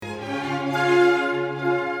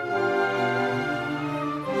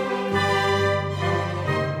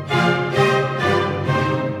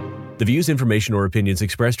The views, information, or opinions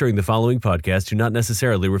expressed during the following podcast do not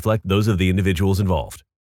necessarily reflect those of the individuals involved.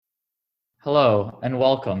 Hello, and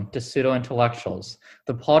welcome to Pseudo Intellectuals,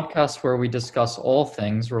 the podcast where we discuss all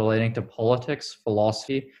things relating to politics,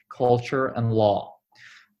 philosophy, culture, and law.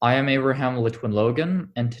 I am Abraham Litwin Logan,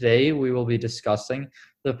 and today we will be discussing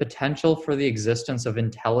the potential for the existence of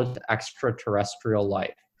intelligent extraterrestrial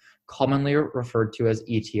life, commonly referred to as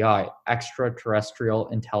ETI, extraterrestrial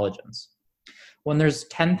intelligence. When there's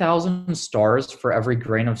 10,000 stars for every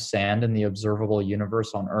grain of sand in the observable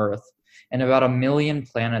universe on Earth, and about 1 million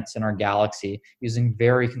planets in our galaxy using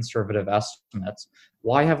very conservative estimates,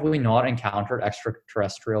 why have we not encountered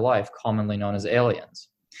extraterrestrial life, commonly known as aliens?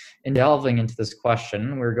 In delving into this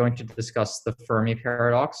question, we're going to discuss the Fermi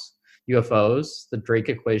paradox, UFOs, the Drake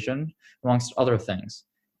equation, amongst other things.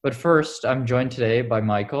 But first, I'm joined today by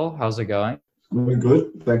Michael. How's it going? Very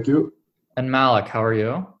good, thank you. And Malik, how are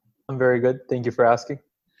you? I'm very good. Thank you for asking.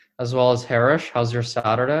 As well as Harish, how's your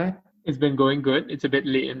Saturday? It's been going good. It's a bit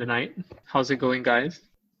late in the night. How's it going, guys?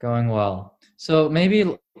 Going well. So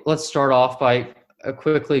maybe let's start off by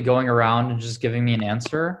quickly going around and just giving me an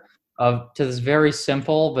answer to this very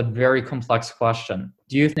simple but very complex question.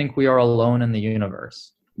 Do you think we are alone in the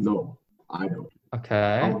universe? No, I don't.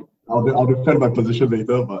 Okay. I'll defend my position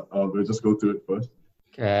later, but we'll just go through it first.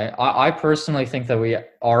 Okay. I personally think that we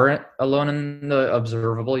are alone in the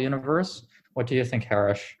observable universe. What do you think,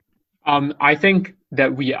 Harish? I think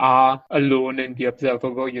that we are alone in the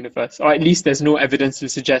observable universe, or at least there's no evidence to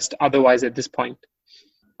suggest otherwise at this point.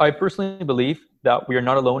 I personally believe that we are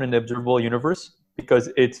not alone in the observable universe because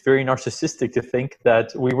it's very narcissistic to think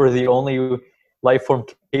that we were the only life form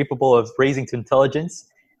capable of raising to intelligence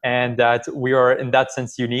and that we are in that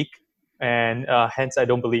sense unique. And hence, I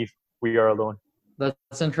don't believe we are alone.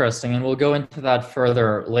 That's interesting, and we'll go into that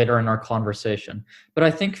further later in our conversation. But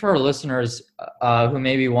I think for our listeners who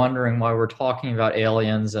may be wondering why we're talking about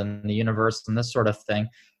aliens and the universe and this sort of thing,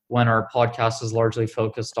 when our podcast is largely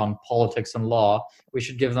focused on politics and law, we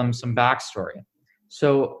should give them some backstory.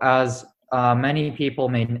 So as many people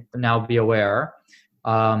may now be aware,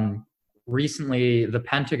 recently the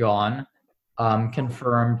Pentagon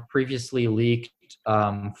confirmed previously leaked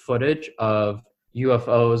footage of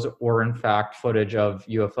UFOs or in fact footage of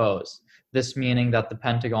UFOs. This meaning that the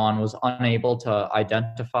Pentagon was unable to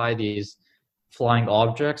identify these flying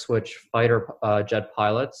objects which fighter jet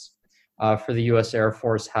pilots for the US Air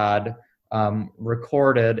Force had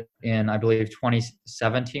recorded in, I believe,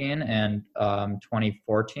 2017 and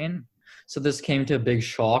 2014. So this came to a big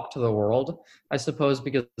shock to the world, I suppose,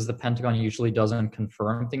 because the Pentagon usually doesn't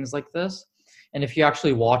confirm things like this. And if you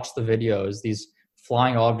actually watch the videos, these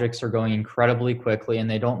flying objects are going incredibly quickly and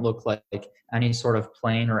they don't look like any sort of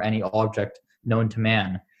plane or any object known to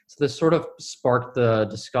man. So this sort of sparked the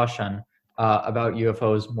discussion about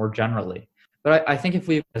UFOs more generally. But I think if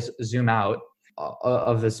we zoom out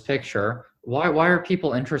of this picture, why are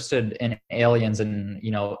people interested in aliens and,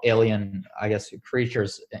 alien, I guess,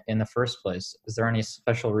 creatures in the first place? Is there any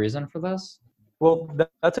special reason for this? Well,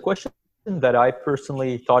 that's a question that I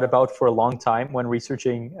personally thought about for a long time when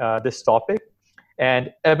researching this topic.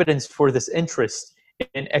 And evidence for this interest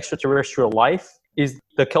in extraterrestrial life is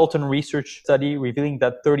the Kelton research study revealing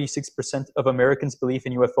that 36% of Americans believe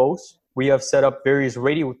in UFOs. We have set up various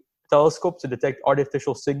radio telescopes to detect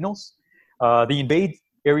artificial signals. The Invade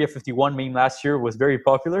Area 51 meme last year was very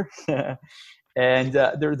popular. And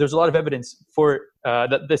there's a lot of evidence for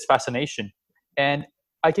this fascination. And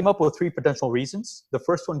I came up with 3 potential reasons. The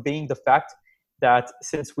first one being the fact that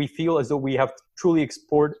since we feel as though we have truly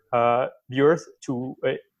explored the Earth to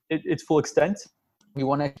its full extent, we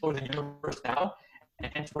want to explore the universe now,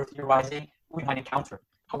 and hence we're theorizing we might encounter.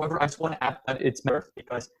 However, I just want to add that it's Earth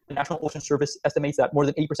because the National Ocean Service estimates that more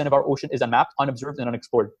than 8% of our ocean is unmapped, unobserved, and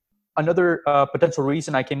unexplored. Another potential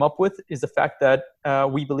reason I came up with is the fact that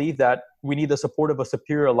we believe that we need the support of a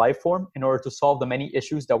superior life form in order to solve the many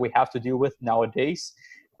issues that we have to deal with nowadays,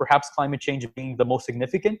 perhaps climate change being the most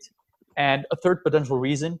significant. And a third potential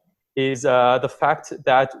reason is the fact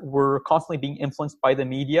that we're constantly being influenced by the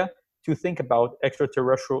media to think about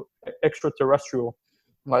extraterrestrial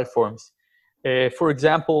life forms. For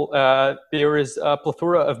example, there is a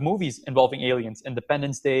plethora of movies involving aliens: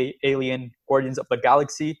 Independence Day, Alien, Guardians of the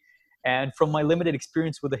Galaxy. And from my limited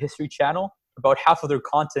experience with the History Channel, about half of their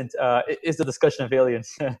content is the discussion of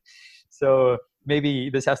aliens. So maybe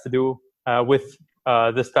this has to do with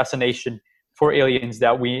this fascination for aliens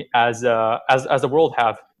that we as the world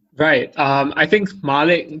have. Right. I think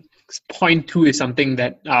Malik's point 2 is something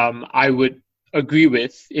that I would agree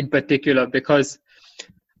with in particular, because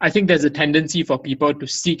I think there's a tendency for people to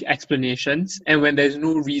seek explanations. And when there's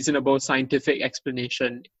no reasonable scientific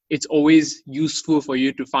explanation, it's always useful for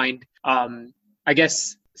you to find, I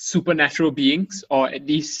guess, supernatural beings, or at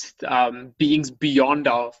least beings beyond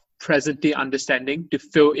our present-day understanding, to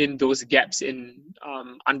fill in those gaps in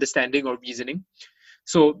understanding or reasoning.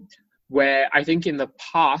 So where I think in the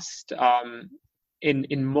past,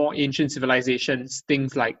 in more ancient civilizations,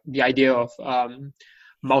 things like the idea of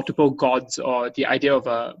multiple gods, or the idea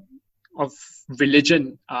of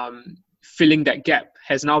religion filling that gap,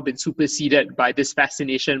 has now been superseded by this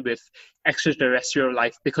fascination with extraterrestrial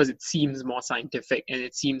life, because it seems more scientific and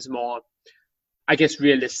it seems more, I guess,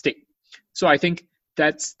 realistic. So I think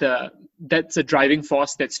that's a driving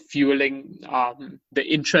force that's fueling the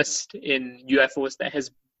interest in UFOs that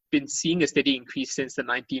has been seeing a steady increase since the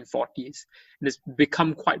 1940s, and it's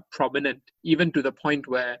become quite prominent, even to the point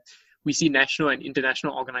where we see national and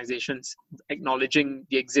international organizations acknowledging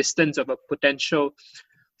the existence of a potential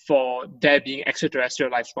for there being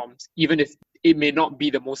extraterrestrial life forms, even if it may not be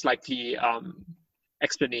the most likely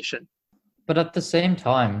explanation. But at the same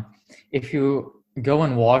time, if you go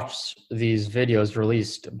and watch these videos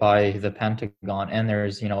released by the Pentagon, and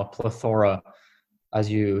there's, a plethora, as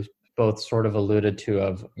you both sort of alluded to,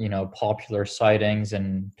 of, popular sightings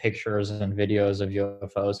and pictures and videos of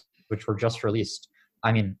UFOs, which were just released.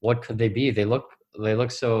 I mean, what could they be? They look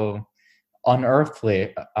so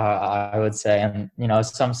unearthly, I would say. And,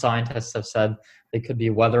 some scientists have said they could be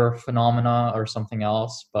weather phenomena or something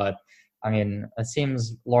else. But, I mean, it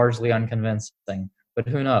seems largely unconvincing. But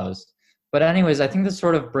who knows? But anyways, I think this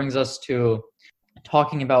sort of brings us to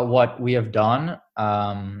talking about what we have done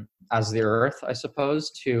as the Earth, I suppose,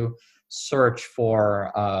 to search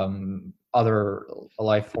for other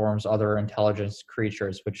life forms, other intelligence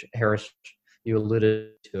creatures, which Harris, you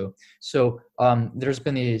alluded to. So there's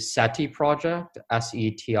been the SETI project,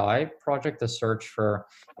 SETI project, the search for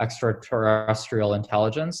extraterrestrial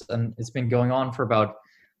intelligence, and it's been going on for about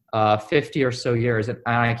 50 or so years. And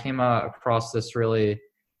I came across this really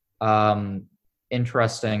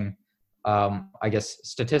interesting, I guess,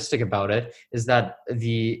 statistic about it, is that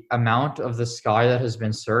the amount of the sky that has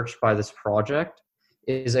been searched by this project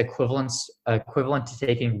is equivalent to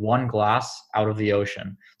taking one glass out of the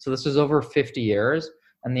ocean. So this is over 50 years,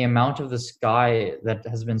 and the amount of the sky that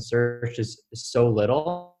has been searched is so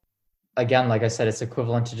little. Again, like I said, it's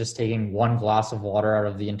equivalent to just taking one glass of water out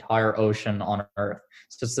of the entire ocean on Earth.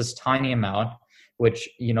 So it's this tiny amount, which,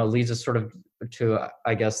 leads us sort of to,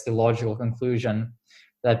 I guess, the logical conclusion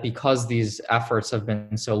that because these efforts have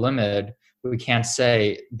been so limited, we can't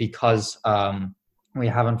say because we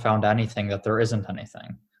haven't found anything that there isn't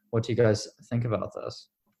anything. What do you guys think about this?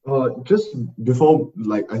 Just before,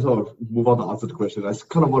 I sort of move on to answer the question, I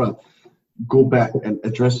kind of want to go back and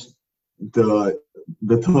address the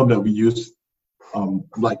term that we use,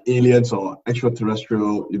 like aliens or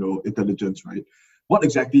extraterrestrial, intelligence, right? What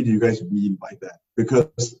exactly do you guys mean by that?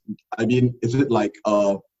 Because, I mean, is it like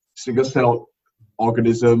a single-celled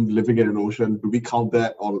organism living in an ocean? Do we count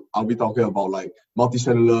that? Or are we talking about like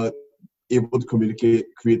multicellular, able to communicate,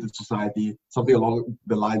 created society, something along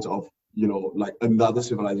the lines of, like another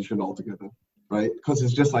civilization altogether, right? Because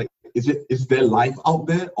it's just like, is there life out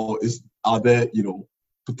there, or are there,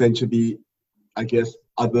 potentially, I guess,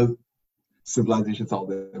 other civilizations out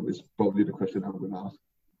there? Is probably the question I'm going to ask.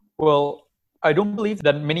 Well, I don't believe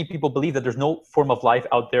that many people believe that there's no form of life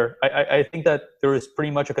out there. I think that there is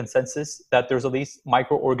pretty much a consensus that there's at least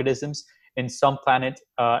microorganisms in some planet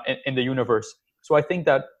in the universe. So I think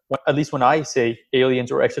that, at least when I say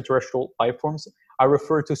aliens or extraterrestrial life forms, I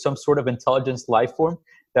refer to some sort of intelligence life form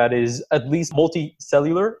that is at least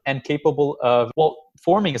multicellular and capable of,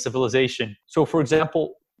 forming a civilization. So, for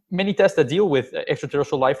example, many tests that deal with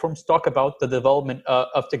extraterrestrial life forms talk about the development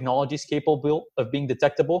of technologies capable of being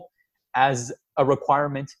detectable as a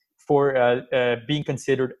requirement for being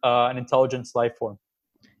considered an intelligence life form.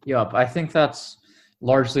 Yep, I think that's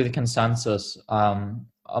largely the consensus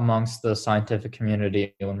amongst the scientific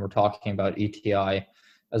community when we're talking about ETI,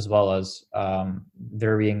 as well as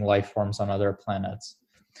there being life forms on other planets.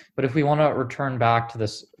 But if we want to return back to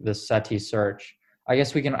this SETI search, I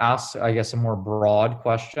guess we can ask, a more broad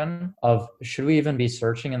question of, should we even be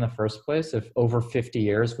searching in the first place if over 50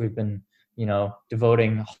 years we've been,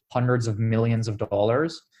 devoting hundreds of millions of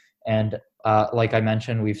dollars, and like I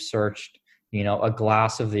mentioned, we've searched, a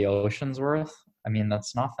glass of the ocean's worth? I mean,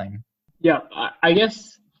 that's nothing. Yeah, I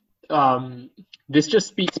guess this just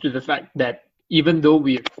speaks to the fact that even though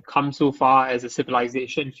we've come so far as a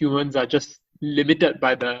civilization, humans are just limited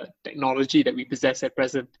by the technology that we possess at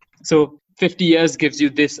present. So 50 years gives you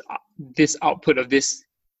this output of this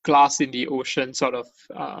glass in the ocean sort of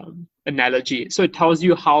analogy. So it tells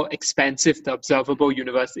you how expansive the observable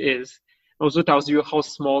universe is. It also tells you how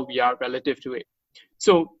small we are relative to it.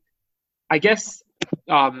 So I guess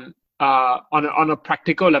on a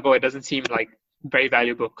practical level, it doesn't seem like very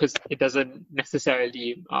valuable because it doesn't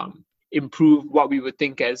necessarily improve what we would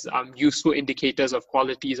think as useful indicators of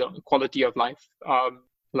quality of life,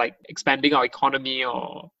 like expanding our economy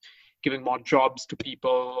or giving more jobs to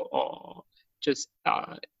people or just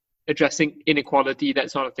addressing inequality,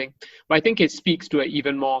 that sort of thing. But I think it speaks to an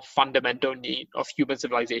even more fundamental need of human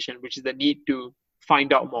civilization, which is the need to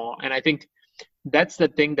find out more. And I think that's the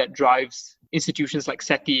thing that drives institutions like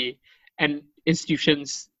SETI and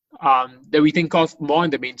institutions that we think of more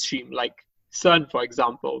in the mainstream, like CERN, for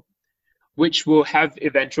example, which will have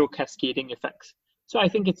eventual cascading effects. So I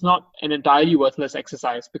think it's not an entirely worthless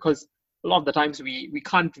exercise because a lot of the times we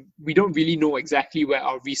don't really know exactly where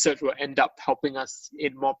our research will end up helping us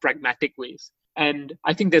in more pragmatic ways. And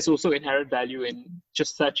I think there's also inherent value in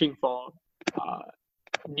just searching for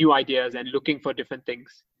new ideas and looking for different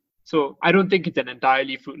things. So I don't think it's an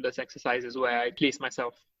entirely fruitless exercise is where I place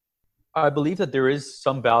myself. I believe that there is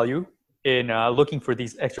some value in looking for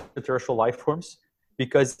these extraterrestrial life forms,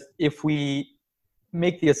 because if we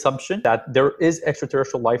make the assumption that there is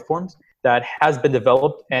extraterrestrial life forms that has been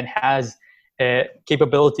developed and has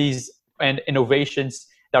capabilities and innovations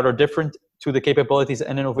that are different to the capabilities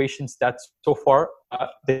and innovations that so far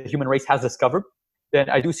the human race has discovered, then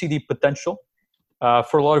I do see the potential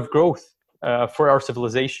for a lot of growth for our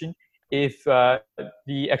civilization if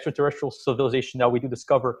the extraterrestrial civilization that we do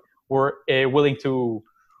discover were willing to,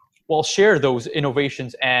 well, share those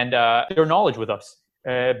innovations and their knowledge with us.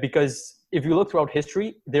 Because if you look throughout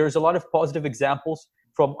history, there's a lot of positive examples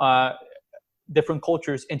from different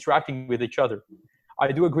cultures interacting with each other.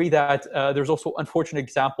 I do agree that there's also unfortunate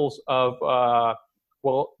examples of,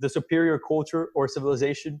 well, the superior culture or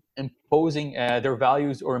civilization imposing their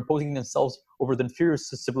values or imposing themselves over the inferior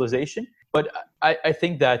civilization. But I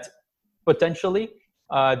think that potentially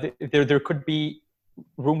there could be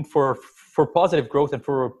room for positive growth and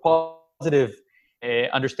for positive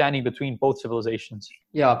understanding between both civilizations.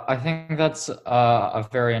 Yeah, I think that's a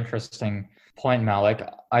very interesting point, Malik.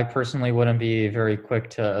 I personally wouldn't be very quick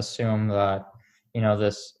to assume that,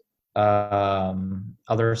 this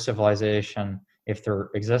other civilization, if there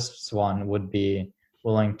exists one, would be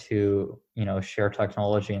willing to, share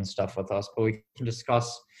technology and stuff with us. But we can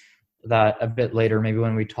discuss that a bit later, maybe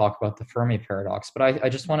when we talk about the Fermi paradox. But I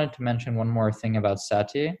just wanted to mention one more thing about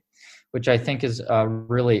SETI, which I think is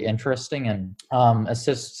really interesting and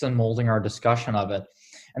assists in molding our discussion of it.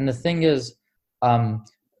 And the thing is,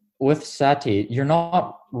 with SETI, you're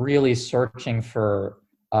not really searching for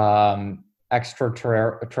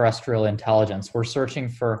extraterrestrial intelligence. We're searching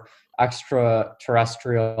for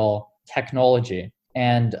extraterrestrial technology.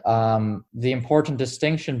 And the important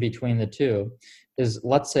distinction between the two is,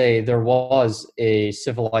 let's say there was a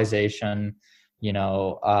civilization,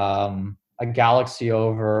 a galaxy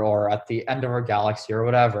over or at the end of our galaxy or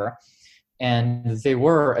whatever, and they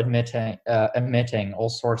were emitting all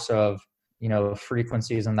sorts of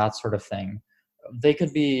frequencies and that sort of thing. They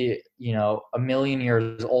could be 1 million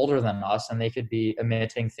years older than us, and they could be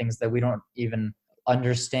emitting things that we don't even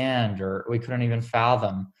understand or we couldn't even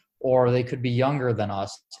fathom, or they could be younger than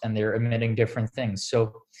us and they're emitting different things.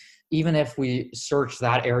 So even if we search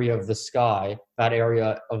that area of the sky, that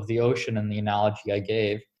area of the ocean in the analogy I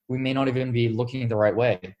gave, we may not even be looking the right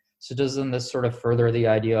way. So doesn't this sort of further the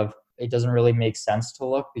idea of it doesn't really make sense to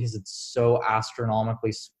look because it's so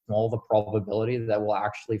astronomically small, the probability that we'll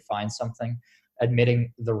actually find something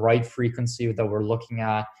emitting the right frequency that we're looking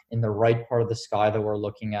at in the right part of the sky that we're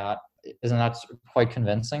looking at? Isn't that quite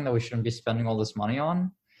convincing that we shouldn't be spending all this money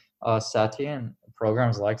on SETI and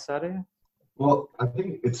programs like SETI? Well, I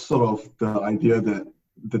think it's sort of the idea that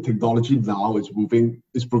the technology now is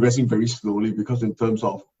progressing very slowly, because in terms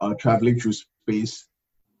of traveling through space,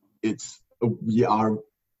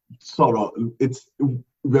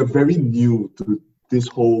 we're very new to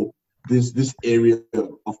this area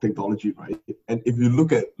of technology, right? And if you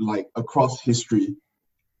look at across history,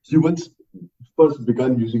 humans first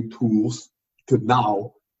began using tools to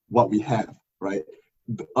now what we have, right?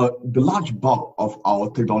 The large bulk of our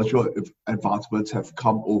technological advancements have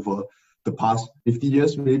come over the past 50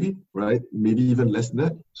 years, maybe, right? Maybe even less than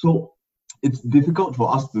that. So it's difficult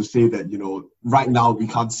for us to say that, right now we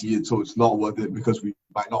can't see it, so it's not worth it, because we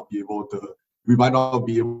might not be able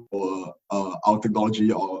our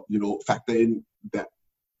technology or, factor in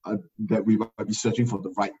that we might be searching for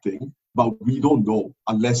the right thing. But we don't know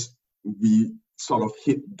unless we sort of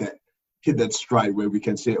hit that stride where we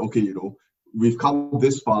can say, okay, we've come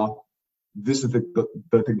this far. This is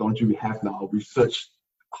the technology we have now. We've searched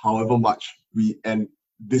however much and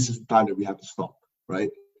this is the time that we have to stop, right?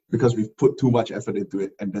 Because we've put too much effort into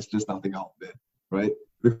it and there's just nothing out there, right?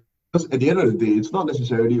 Because at the end of the day, it's not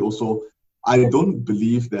necessarily also, I don't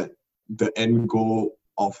believe that the end goal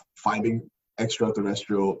of finding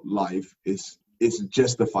extraterrestrial life is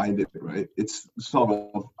just to find it, right? It's sort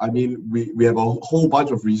of, I mean, we have a whole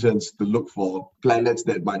bunch of reasons to look for planets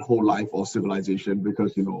that might hold life or civilization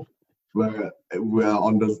because, you know, we're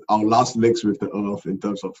on our last legs with the Earth in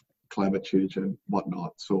terms of climate change and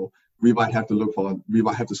whatnot. So we might have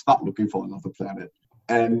to start looking for another planet.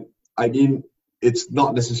 And I mean, it's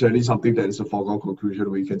not necessarily something that is a foregone conclusion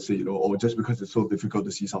where you can say, you know, or just because it's so difficult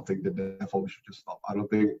to see something, then therefore we should just stop. I don't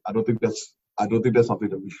think that's something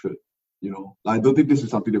that we should, you know. I don't think this is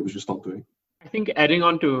something that we should stop doing. I think adding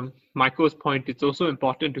on to Michael's point, it's also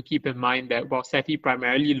important to keep in mind that while SETI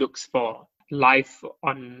primarily looks for life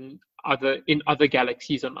in other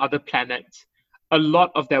galaxies, on other planets, a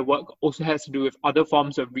lot of their work also has to do with other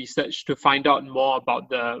forms of research to find out more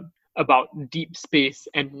about deep space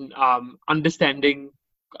and understanding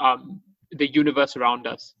the universe around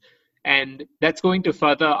us. And that's going to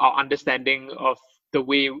further our understanding of the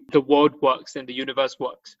way the world works and the universe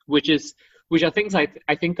works, which are things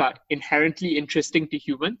I think are inherently interesting to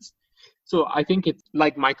humans. So I think it's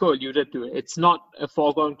like Michael alluded to, it's not a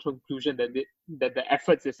foregone conclusion that the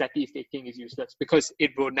efforts that SETI is taking is useless, because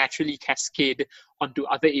it will naturally cascade onto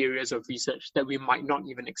other areas of research that we might not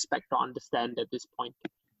even expect or understand at this point.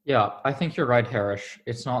 Yeah, I think you're right, Harish.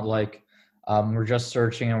 It's not like we're just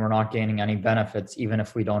searching and we're not gaining any benefits, even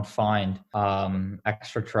if we don't find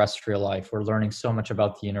extraterrestrial life. We're learning so much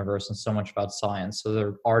about the universe and so much about science. So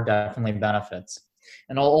there are definitely benefits.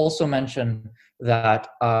 And I'll also mention that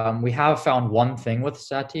we have found one thing with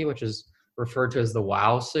SETI, which is referred to as the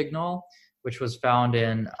WOW signal, which was found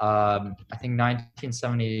in, I think,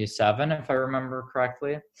 1977, if I remember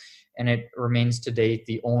correctly. And it remains to date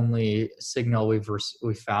the only signal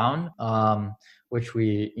we've found, which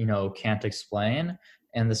we can't explain.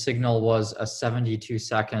 And the signal was a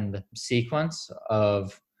 72-second sequence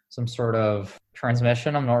of some sort of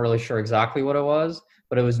transmission. I'm not really sure exactly what it was,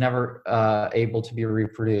 but it was never able to be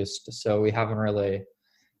reproduced. So we haven't really,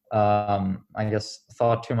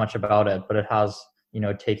 thought too much about it. But it has,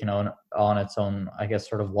 taken on its own,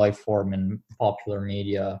 sort of life form in popular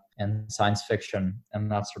media and science fiction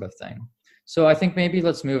and that sort of thing. So I think maybe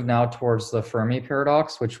let's move now towards the Fermi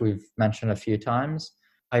paradox, which we've mentioned a few times.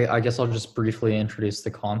 I guess I'll just briefly introduce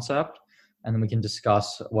the concept, and then we can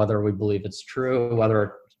discuss whether we believe it's true, whether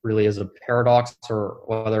it really is a paradox, or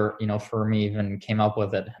whether, Fermi even came up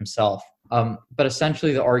with it himself. But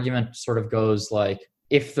essentially the argument sort of goes like,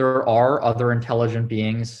 if there are other intelligent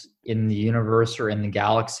beings in the universe or in the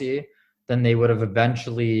galaxy, then they would have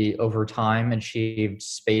eventually, over time, achieved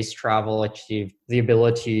space travel, achieved the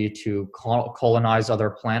ability to colonize other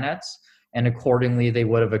planets, and accordingly, they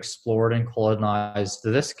would have explored and colonized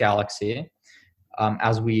this galaxy,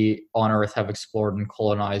 as we on Earth have explored and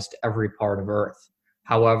colonized every part of Earth.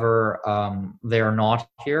 However, they are not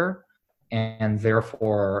here, and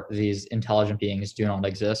therefore these intelligent beings do not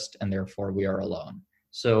exist, and therefore we are alone.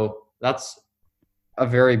 So that's a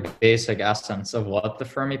very basic essence of what the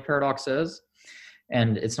Fermi paradox is.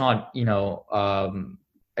 And it's not,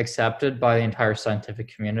 accepted by the entire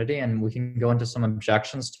scientific community, and we can go into some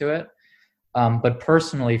objections to it. But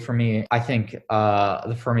personally, for me, I think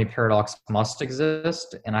the Fermi paradox must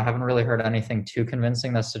exist, and I haven't really heard anything too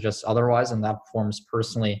convincing that suggests otherwise, and that forms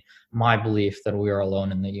personally my belief that we are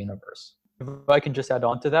alone in the universe. If I can just add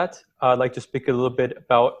on to that, I'd like to speak a little bit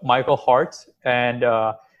about Michael Hart and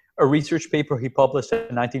a research paper he published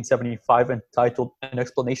in 1975 entitled An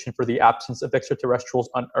Explanation for the Absence of Extraterrestrials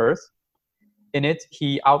on Earth. In it,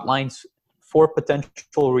 he outlines 4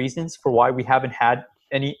 potential reasons for why we haven't had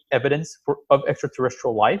any evidence of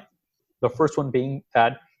extraterrestrial life. The first one being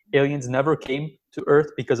that aliens never came to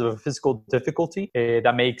Earth because of a physical difficulty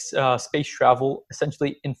that makes space travel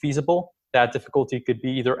essentially infeasible. That difficulty could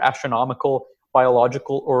be either astronomical,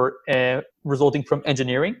 biological, or resulting from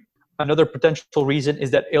engineering. Another potential reason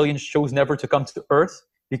is that aliens chose never to come to Earth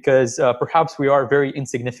because perhaps we are very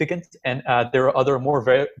insignificant, and there are other more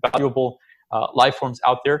very valuable life forms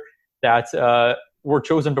out there that were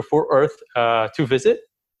chosen before Earth to visit.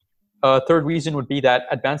 A third reason would be that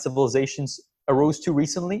advanced civilizations arose too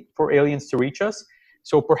recently for aliens to reach us.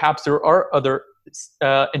 So perhaps there are other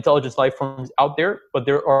intelligent life forms out there, but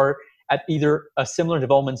there are at either a similar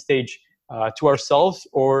development stage to ourselves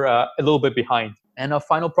or a little bit behind. And a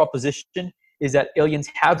final proposition is that aliens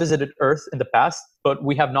have visited Earth in the past, but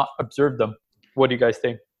we have not observed them. What do you guys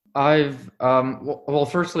think? Well,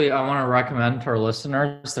 firstly, I want to recommend to our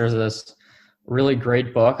listeners, there's this really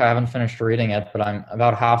great book. I haven't finished reading it, but I'm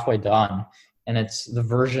about halfway done. And it's the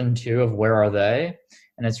version 2 of Where Are They?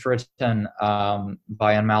 And it's written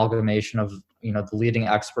by an amalgamation of, the leading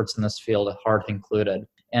experts in this field, Hart included.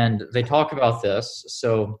 And they talk about this.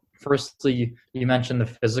 So firstly, you mentioned the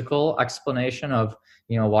physical explanation of,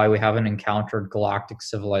 why we haven't encountered galactic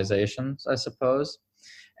civilizations, I suppose.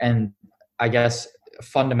 And I guess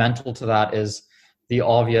fundamental to that is the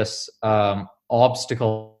obvious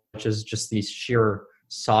obstacle, which is just the sheer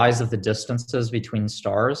size of the distances between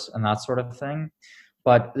stars and that sort of thing.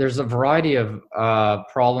 But there's a variety of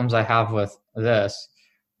problems I have with this.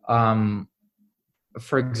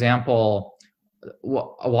 For example,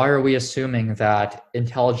 why are we assuming that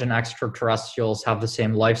intelligent extraterrestrials have the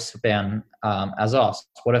same lifespan as us?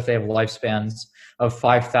 What if they have lifespans of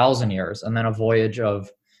 5,000 years, and then a voyage of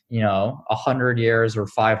 100 years or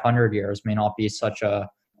 500 years may not be such a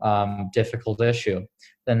difficult issue?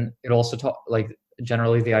 Then it also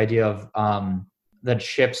generally the idea of that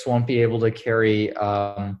ships won't be able to carry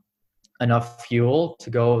enough fuel to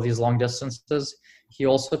go these long distances. He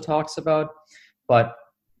also talks about, but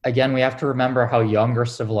again, we have to remember how young our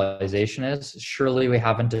civilization is. Surely we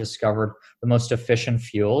haven't discovered the most efficient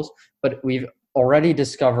fuels, but we've already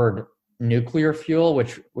discovered nuclear fuel,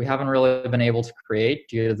 which we haven't really been able to create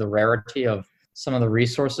due to the rarity of some of the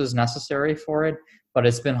resources necessary for it. But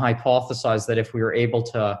it's been hypothesized that if we were able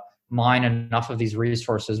to mine enough of these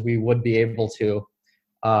resources, we would be able to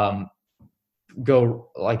go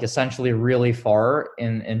essentially really far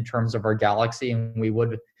in terms of our galaxy, and we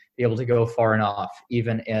would be able to go far enough,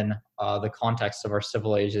 even in the context of our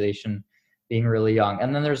civilization being really young.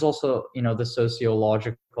 And then there's also, the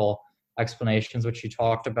sociological explanations, which you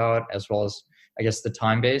talked about, as well as, I guess, the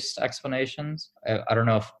time-based explanations. I don't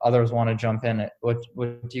know if others want to jump in. What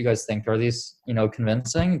do you guys think? Are these,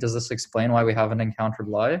 convincing? Does this explain why we haven't encountered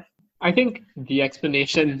life? I think the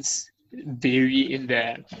explanations vary in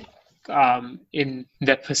their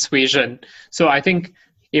persuasion. So I think,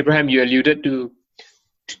 Abraham, you alluded to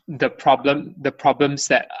the problems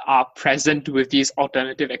that are present with these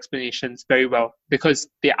alternative explanations very well, because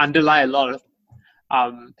they underlie a lot of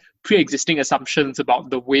pre-existing assumptions about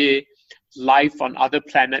the way life on other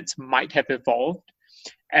planets might have evolved,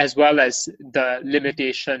 as well as the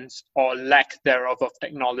limitations or lack thereof of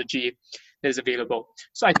technology that is available.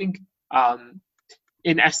 So I think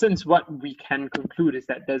in essence, what we can conclude is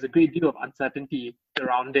that there's a great deal of uncertainty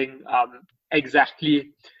surrounding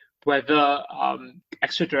exactly whether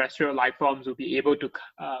extraterrestrial life forms will be able to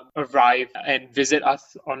arrive and visit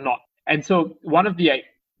us or not. And so one of the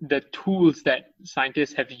tools that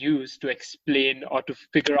scientists have used to explain or to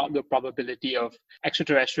figure out the probability of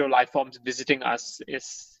extraterrestrial life forms visiting us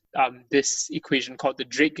is this equation called the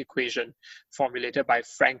Drake equation, formulated by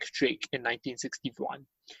Frank Drake in 1961.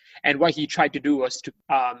 And what he tried to do was to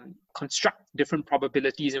construct different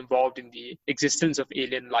probabilities involved in the existence of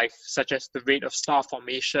alien life, such as the rate of star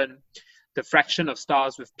formation, the fraction of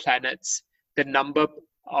stars with planets, the number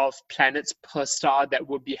of planets per star that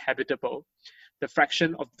would be habitable, the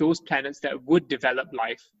fraction of those planets that would develop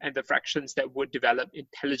life, and the fractions that would develop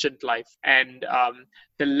intelligent life, and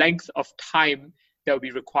the length of time that will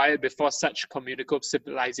be required before such communicable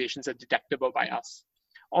civilizations are detectable by us.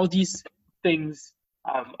 All these things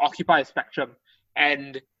occupy a spectrum.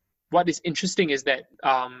 And what is interesting is that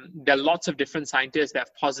there are lots of different scientists that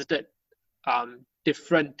have posited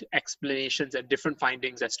different explanations and different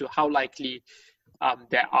findings as to how likely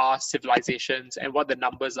there are civilizations and what the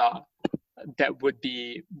numbers are that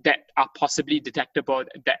are possibly detectable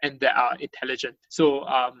and that are intelligent. So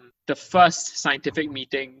the first scientific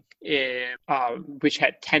meeting, which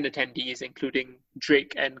had 10 attendees, including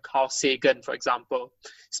Drake and Carl Sagan, for example,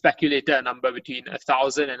 speculated a number between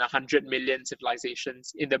 1,000 and 100 million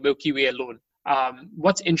civilizations in the Milky Way alone.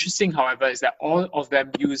 What's interesting, however, is that all of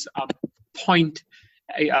them use point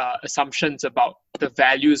assumptions about the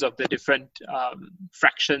values of the different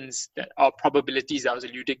fractions or probabilities that I was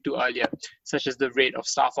alluding to earlier, such as the rate of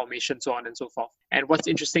star formation, so on and so forth. And what's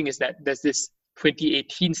interesting is that there's this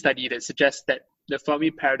 2018 study that suggests that the Fermi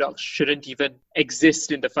paradox shouldn't even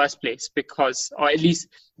exist in the first place, because, or at least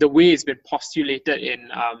the way it's been postulated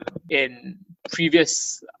in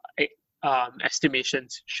previous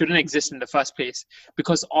estimations, shouldn't exist in the first place,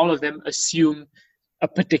 because all of them assume a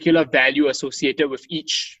particular value associated with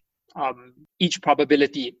each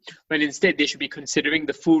probability, when instead they should be considering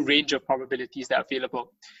the full range of probabilities that are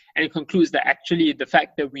available. And it concludes that actually the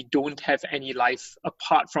fact that we don't have any life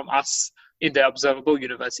apart from us in the observable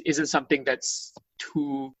universe isn't something that's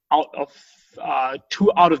too out of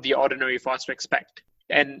the ordinary for us to expect.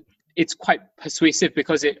 And it's quite persuasive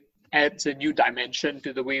because it adds a new dimension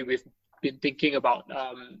to the way we've been thinking about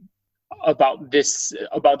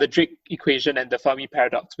the Drake equation and the Fermi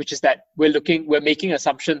paradox, which is that we're making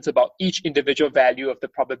assumptions about each individual value of the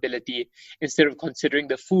probability instead of considering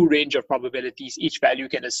the full range of probabilities each value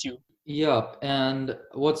can assume. Yep. And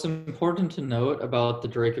what's important to note about the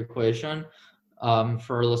Drake equation,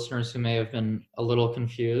 for our listeners who may have been a little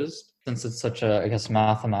confused, since it's such a, I guess,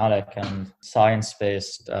 mathematic and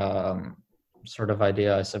science-based sort of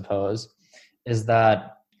idea, I suppose, is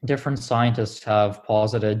that different scientists have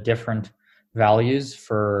posited different values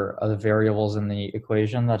for the variables in the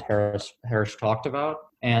equation that Harris talked about.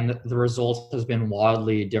 And the result has been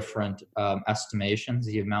wildly different estimations,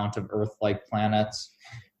 the amount of Earth-like planets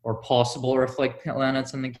or possible Earth-like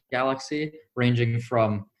planets in the galaxy, ranging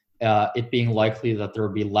from it being likely that there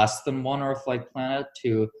would be less than one Earth-like planet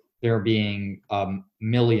to there being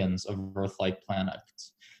millions of Earth-like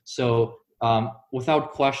planets. So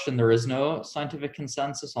without question, there is no scientific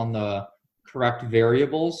consensus on the correct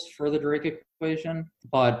variables for the Drake equation.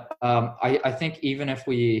 But I think even if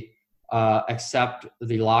we accept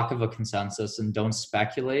the lack of a consensus and don't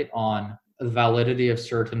speculate on the validity of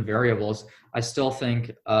certain variables, I still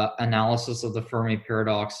think analysis of the Fermi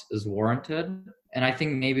paradox is warranted. And I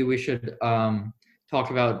think maybe we should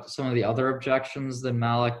talk about some of the other objections that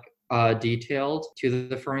Malik detailed to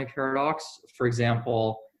the Fermi paradox. For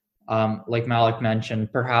example, like Malik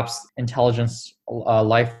mentioned, perhaps intelligence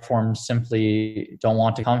life forms simply don't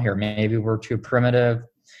want to come here. Maybe we're too primitive.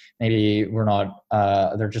 Maybe we're not,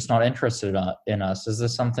 they're just not interested in us. Is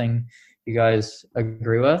this something you guys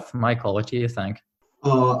agree with? Michael, what do you think?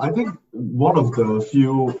 I think one of the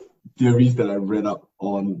few theories that I read up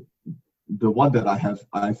on, the one that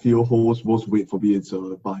I feel holds most weight for me, is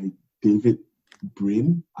by David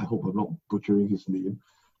Brin. I hope I'm not butchering his name.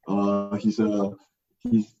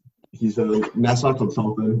 He's a NASA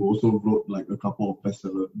consultant who also wrote like a couple of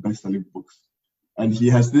best-selling books. And he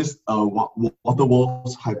has this water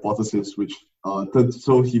walls hypothesis, which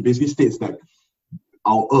so he basically states that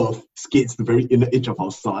our Earth skates the very inner edge of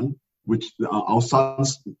our sun, which our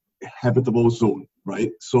sun's habitable zone,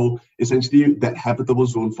 right? So essentially that habitable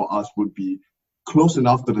zone for us would be close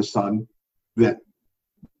enough to the sun that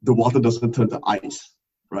the water doesn't turn to ice,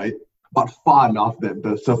 right? But far enough that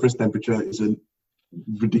the surface temperature isn't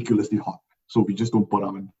ridiculously hot. So we just don't burn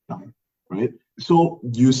out and die, right? So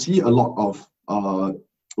you see a lot of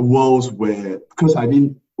worlds where, because I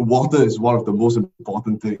mean, water is one of the most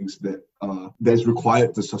important things that that's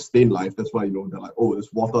required to sustain life. That's why, they're like, oh,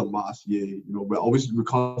 there's water on Mars, yay. We're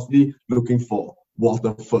constantly looking for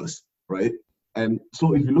water first, right? And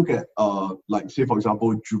so if you look at, like, say, for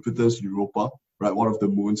example, Jupiter's Europa, right, one of the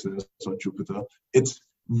moons on Jupiter, it's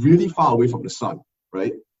really far away from the sun,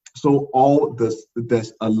 right? So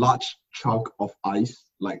there's a large chunk of ice,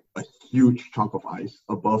 like a huge chunk of ice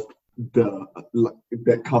above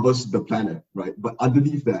that covers the planet, right? But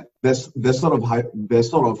underneath that, there's sort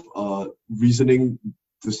of reasoning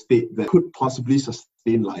to state that could possibly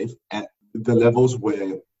sustain life at the levels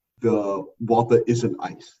where the water isn't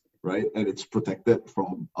ice, right? And it's protected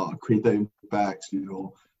from crater impacts,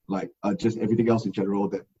 just everything else in general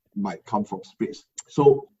that might come from space.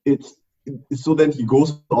 So then he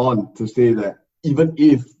goes on to say that even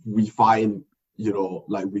if we find, we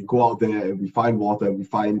go out there and we find water and we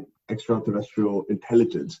find extraterrestrial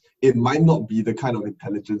intelligence, it might not be the kind of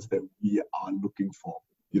intelligence that we are looking for.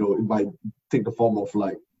 It might take the form of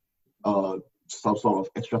like some sort of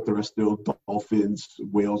extraterrestrial dolphins,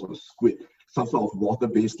 whales, or squid, some sort of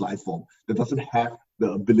water-based life form that doesn't have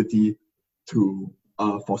the ability to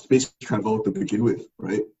for space travel to begin with,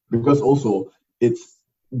 right? Because also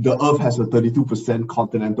the Earth has a 32%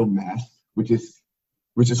 continental mass, which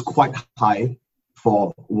is quite high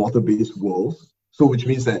for water-based worlds. So which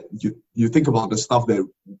means that you think about the stuff that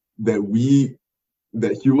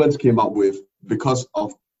humans came up with because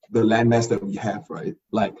of the landmass that we have, right?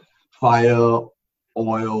 Like fire,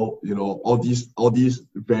 oil, all these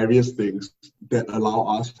various things that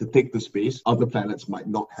allow us to take the space other planets might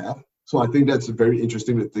not have. So I think that's very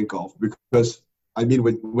interesting to think of, because I mean,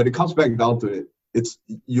 when it comes back down to it,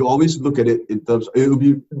 you always look at it in terms. It would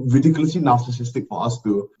be ridiculously narcissistic for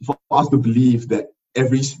us to believe that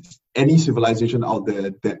any civilization out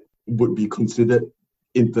there that would be considered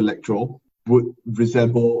intellectual would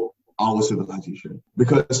resemble our civilization,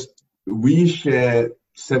 because we share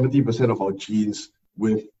 70% of our genes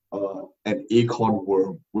with an acorn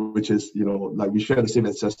worm, which is, we share the same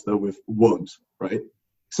ancestor with worms, right?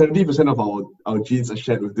 70% of our genes are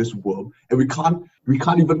shared with this worm, and we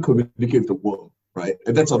can't even communicate with the worm, right?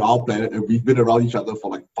 And that's on our planet, and we've been around each other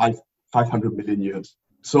for like 500 million years.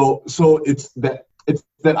 So it's that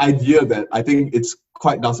idea that I think it's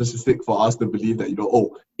quite narcissistic for us to believe that,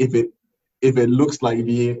 if it looks like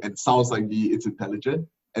me and sounds like me, it's intelligent.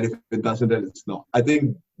 And if it doesn't, then it's not. I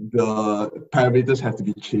think the parameters have to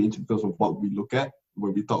be changed in terms of what we look at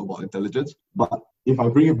when we talk about intelligence. But if I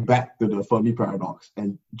bring it back to the Fermi paradox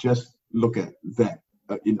and just look at that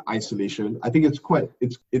in isolation, I think it's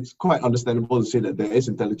quite understandable to say that there is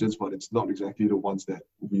intelligence, but it's not exactly the ones that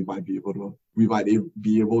we might be able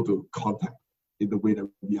to contact in the way that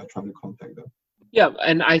we are trying to contact them. Yeah,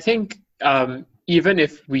 and I think even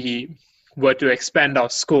if we were to expand our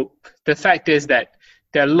scope, the fact is that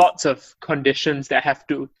there are lots of conditions that have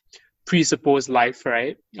to presuppose life,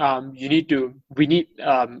 right? We need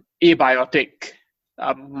abiotic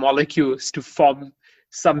molecules to form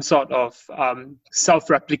some sort of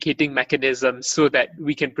self-replicating mechanism so that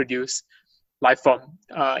we can produce life form.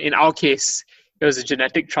 In our case, there was a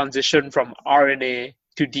genetic transition from RNA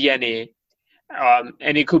to DNA,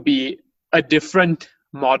 and it could be a different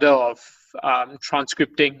model of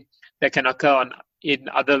transcripting that can occur in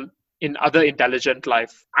other intelligent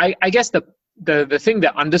life. I guess the thing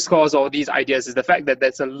that underscores all these ideas is the fact that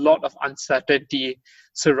there's a lot of uncertainty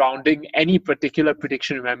surrounding any particular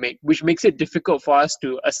prediction we might make, which makes it difficult for us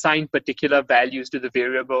to assign particular values to the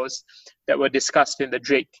variables that were discussed in the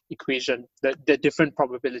Drake equation, the different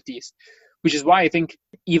probabilities, which is why I think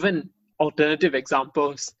even alternative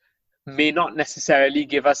examples may not necessarily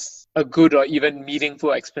give us a good or even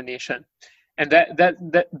meaningful explanation. And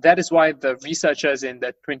that is why the researchers in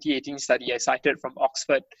the 2018 study I cited from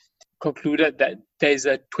Oxford concluded that there is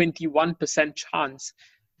a 21% chance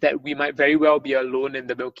that we might very well be alone in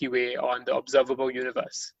the Milky Way or in the observable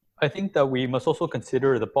universe. I think that we must also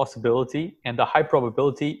consider the possibility and the high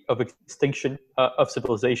probability of extinction of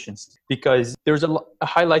civilizations, because there's a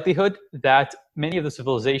high likelihood that many of the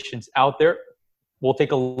civilizations out there will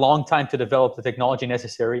take a long time to develop the technology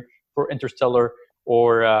necessary for interstellar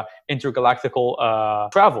or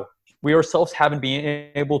intergalactical travel. We ourselves haven't been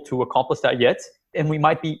able to accomplish that yet, and we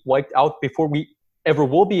might be wiped out before we ever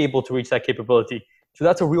will be able to reach that capability. So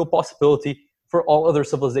that's a real possibility for all other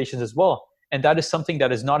civilizations as well. And that is something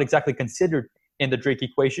that is not exactly considered in the Drake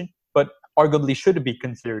equation, but arguably should be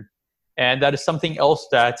considered. And that is something else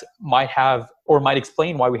that might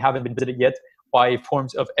explain why we haven't been visited yet by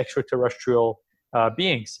forms of extraterrestrial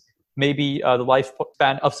beings. Maybe the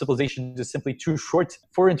lifespan of civilizations is simply too short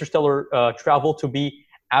for interstellar travel to be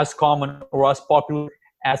as common or as popular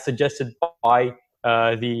as suggested by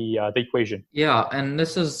the equation. Yeah, and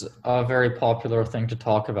this is a very popular thing to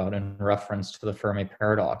talk about in reference to the Fermi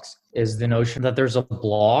paradox, is the notion that there's a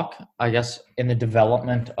block, I guess, in the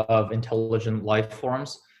development of intelligent life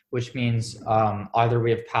forms, which means either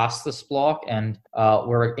we have passed this block and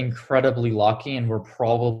we're incredibly lucky and we're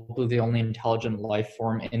probably the only intelligent life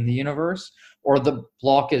form in the universe, or the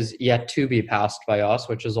block is yet to be passed by us,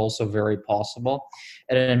 which is also very possible.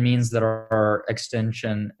 And it means that our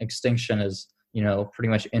extinction is, pretty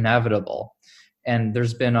much inevitable. And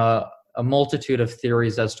there's been a multitude of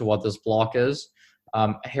theories as to what this block is.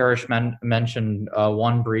 Harish mentioned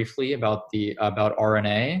one briefly about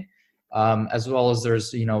RNA. As well as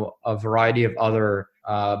there's, a variety of other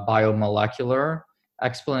biomolecular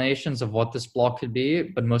explanations of what this block could be,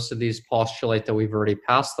 but most of these postulate that we've already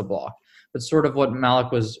passed the block. But sort of what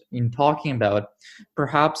Malik was talking about,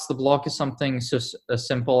 perhaps the block is something so as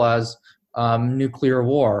simple as nuclear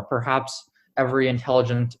war. Perhaps every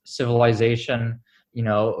intelligent civilization,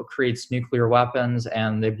 creates nuclear weapons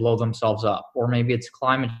and they blow themselves up. Or maybe it's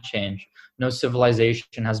climate change. No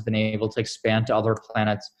civilization has been able to expand to other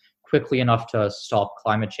planets quickly enough to stop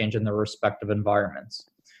climate change in their respective environments.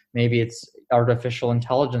 Maybe it's artificial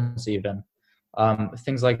intelligence even,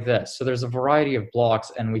 things like this. So there's a variety of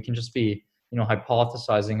blocks and we can just be,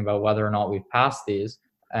 hypothesizing about whether or not we've passed these.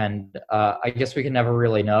 And I guess we can never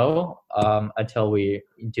really know until we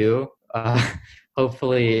do.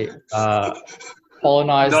 Hopefully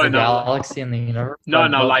colonize the galaxy and the universe. Not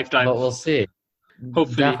in our lifetime. But we'll see.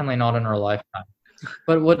 Hopefully. Definitely not in our lifetime.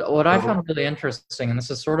 But what I found really interesting, and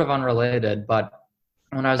this is sort of unrelated, but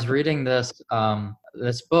when I was reading this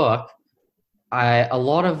this book, a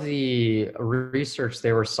lot of the research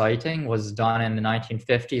they were citing was done in the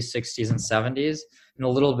 1950s, 60s, and 70s, and a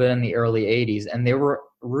little bit in the early 80s, and they were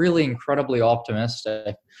really incredibly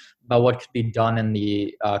optimistic about what could be done in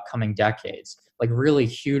the coming decades, like really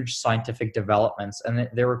huge scientific developments, and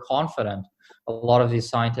they were confident, a lot of these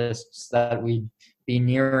scientists, that we'd be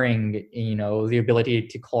nearing, the ability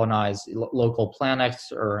to colonize local planets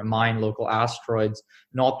or mine local asteroids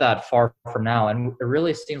not that far from now. And it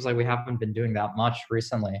really seems like we haven't been doing that much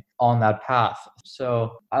recently on that path.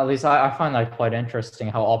 So at least I find that quite interesting,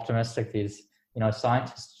 how optimistic these,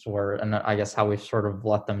 scientists were, and I guess how we've sort of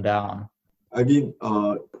let them down. I mean,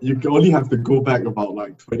 you can only have to go back about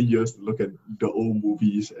like 20 years to look at the old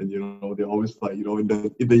movies, and they're always like,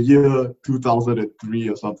 in the year 2003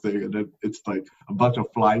 or something, and then it's like a bunch of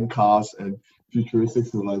flying cars and futuristic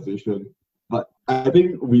civilization. But I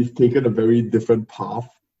think we've taken a very different path,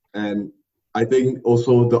 and I think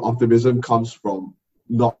also the optimism comes from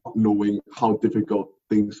not knowing how difficult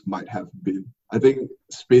things might have been. I think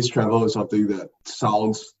space travel is something that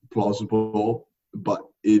sounds plausible, but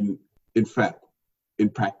in fact, in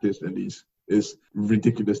practice at least, is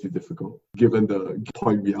ridiculously difficult given the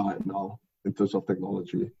point we are at now in terms of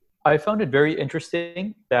technology. I found it very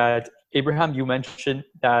interesting that, Abraham, you mentioned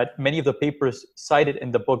that many of the papers cited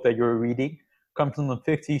in the book that you're reading come from the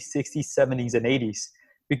 50s, 60s, 70s, and 80s.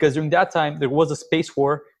 Because during that time, there was a space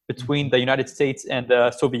war between the United States and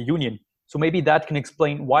the Soviet Union. So maybe that can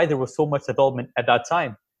explain why there was so much development at that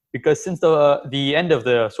time. Because since the end of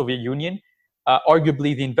the Soviet Union,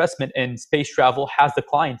 arguably the investment in space travel has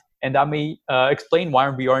declined, and that may explain why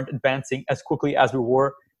we aren't advancing as quickly as we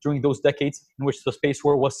were during those decades in which the space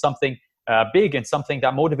war was something big and something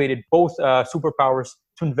that motivated both superpowers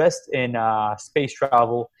to invest in space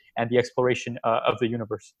travel and the exploration of the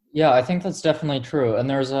universe. Yeah, I think that's definitely true. And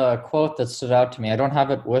there's a quote that stood out to me. I don't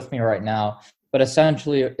have it with me right now, but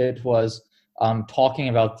essentially it was talking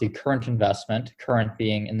about the current investment, current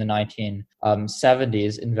being in the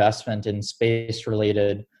 1970s, investment in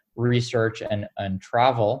space-related research and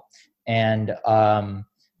travel. And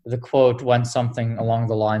the quote went something along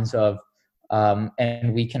the lines of,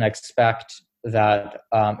 and we can expect that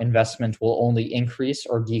investment will only increase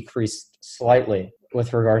or decrease slightly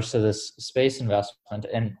with regards to this space investment.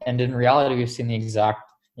 And in reality, we've seen the exact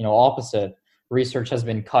opposite. Research has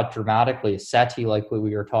been cut dramatically. SETI, like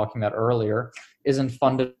we were talking about earlier, isn't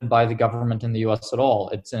funded by the government in the US at all.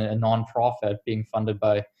 It's a nonprofit being funded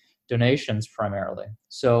by donations primarily.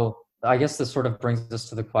 So I guess this sort of brings us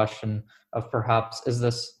to the question of perhaps, is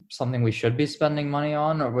this something we should be spending money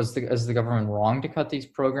on, or is the government wrong to cut these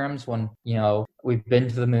programs when, we've been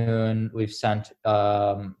to the moon, we've sent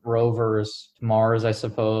rovers to Mars, I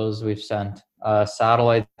suppose, we've sent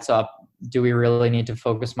satellites up. Do we really need to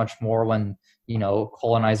focus much more when,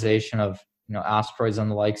 colonization of, asteroids and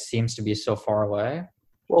the like seems to be so far away?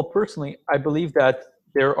 Well, personally, I believe that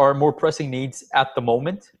there are more pressing needs at the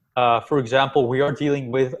moment. For example, we are dealing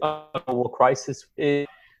with a global crisis in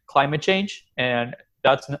climate change, and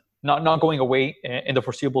that's not going away in the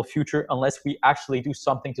foreseeable future unless we actually do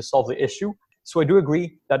something to solve the issue. So I do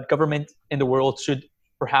agree that government in the world should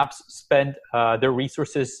perhaps spend their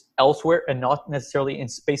resources elsewhere and not necessarily in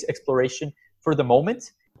space exploration for the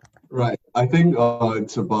moment. Right. I think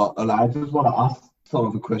it's about, I just want to ask sort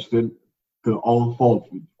of a question to all four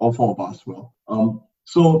of us.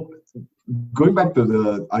 So going back to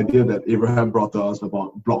the idea that Abraham brought to us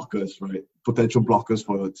about blockers, right? Potential blockers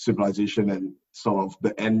for civilization and sort of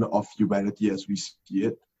the end of humanity as we see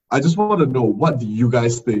it. I just want to know, what do you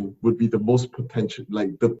guys think would be the most potential,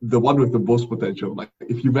 like the one with the most potential? Like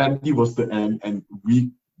if humanity was to end and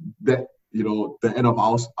the end of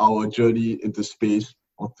our journey into space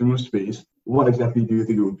or through space, what exactly do you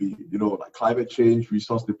think it would be? Like climate change,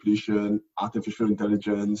 resource depletion, artificial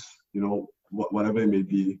intelligence, whatever it may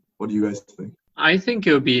be. What do you guys think? I think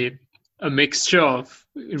it'll be a mixture of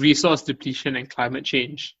resource depletion and climate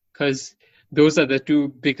change, because those are the two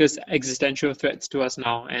biggest existential threats to us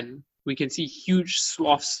now. And we can see huge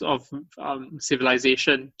swaths of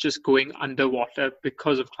civilization just going underwater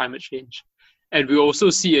because of climate change. And we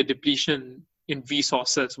also see a depletion in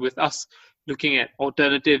resources with us looking at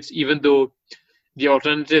alternatives, even though the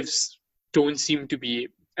alternatives don't seem to be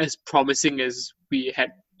as promising as we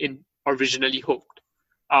had originally hoped.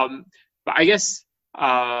 But I guess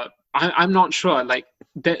I'm not sure. Like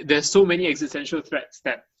there's so many existential threats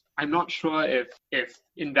that I'm not sure if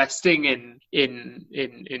investing in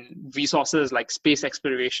resources like space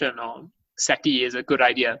exploration or SETI is a good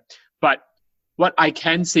idea. But what I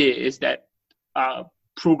can say is that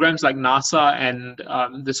programs like NASA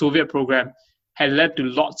and the Soviet program had led to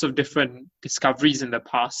lots of different discoveries in the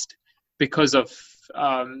past because of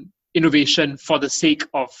innovation for the sake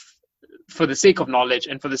of knowledge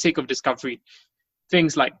and for the sake of discovery.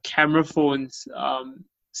 Things like camera phones,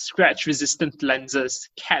 scratch-resistant lenses,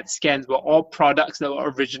 CAT scans were all products that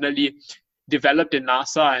were originally developed in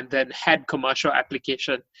NASA and then had commercial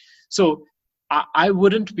application. So I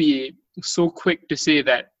wouldn't be so quick to say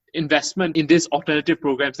that investment in these alternative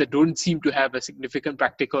programs that don't seem to have a significant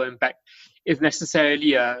practical impact is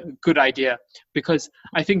necessarily a good idea, because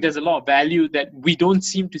I think there's a lot of value that we don't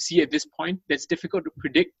seem to see at this point that's difficult to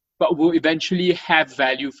predict, but will eventually have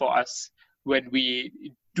value for us when we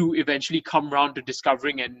do eventually come around to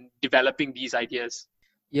discovering and developing these ideas.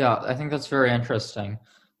 Yeah, I think that's very interesting.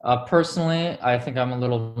 Personally, I think I'm a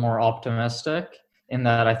little more optimistic in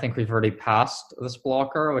that I think we've already passed this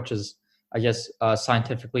blocker, which is, I guess,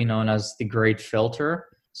 scientifically known as the Great Filter.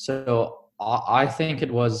 So I think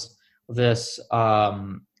it was this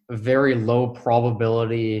very low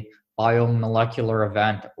probability biomolecular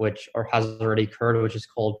event, which has already occurred, which is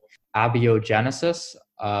called abiogenesis,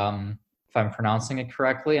 if I'm pronouncing it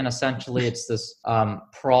correctly. And essentially, it's this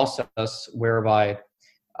process whereby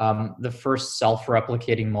the first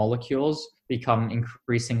self-replicating molecules become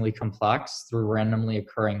increasingly complex through randomly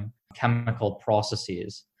occurring chemical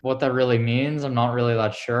processes. What that really means, I'm not really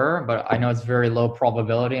that sure, but I know it's very low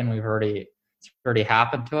probability and it's already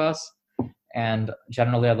happened to us. And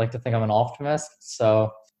generally, I'd like to think I'm an optimist.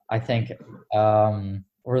 So I think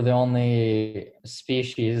we're the only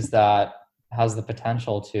species that has the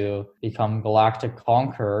potential to become galactic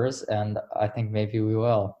conquerors, and I think maybe we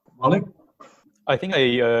will. Malik? I think I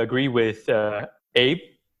agree with Abe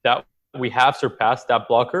that we have surpassed that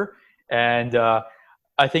blocker, and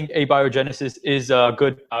I think abiogenesis is a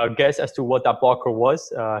good guess as to what that blocker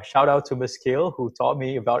was. Shout out to Ms. Kale, who taught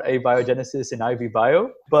me about abiogenesis in IB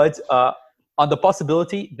Bio. But on the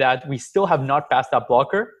possibility that we still have not passed that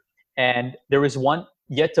blocker, and there is one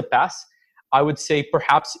yet to pass, I would say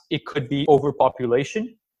perhaps it could be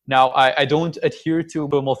overpopulation. Now, I don't adhere to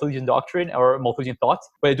the Malthusian doctrine or Malthusian thought,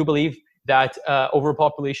 but I do believe that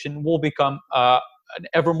overpopulation will become an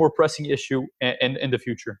ever more pressing issue in the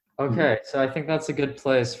future. Okay, so I think that's a good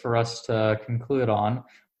place for us to conclude on.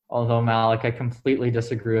 Although, Malik, I completely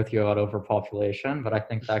disagree with you about overpopulation, but I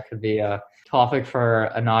think that could be a topic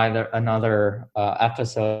for another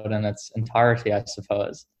episode in its entirety, I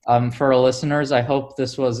suppose. For our listeners, I hope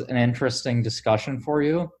this was an interesting discussion for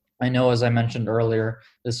you. I know, as I mentioned earlier,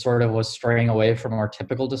 this sort of was straying away from our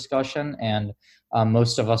typical discussion, and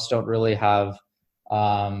most of us don't really have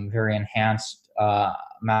very enhanced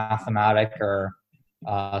mathematic or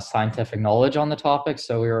scientific knowledge on the topic.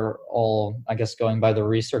 So we were all, I guess, going by the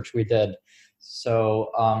research we did.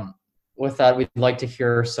 So with that, we'd like to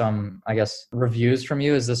hear some, I guess, reviews from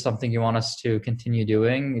you. Is this something you want us to continue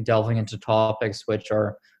doing, delving into topics which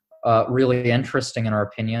are really interesting in our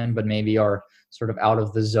opinion, but maybe are sort of out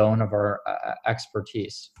of the zone of our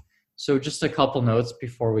expertise? So just a couple notes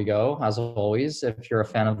before we go. As always, if you're a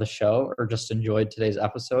fan of the show or just enjoyed today's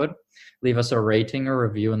episode, leave us a rating or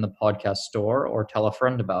review in the podcast store or tell a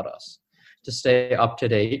friend about us. To stay up to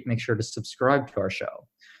date, make sure to subscribe to our show.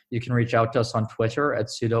 You can reach out to us on Twitter at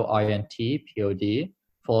pseudointpod,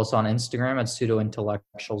 follow us on Instagram at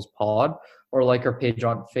pseudointellectualspod, or like our page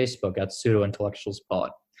on Facebook at pseudointellectualspod.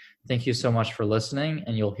 Thank you so much for listening,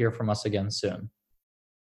 and you'll hear from us again soon.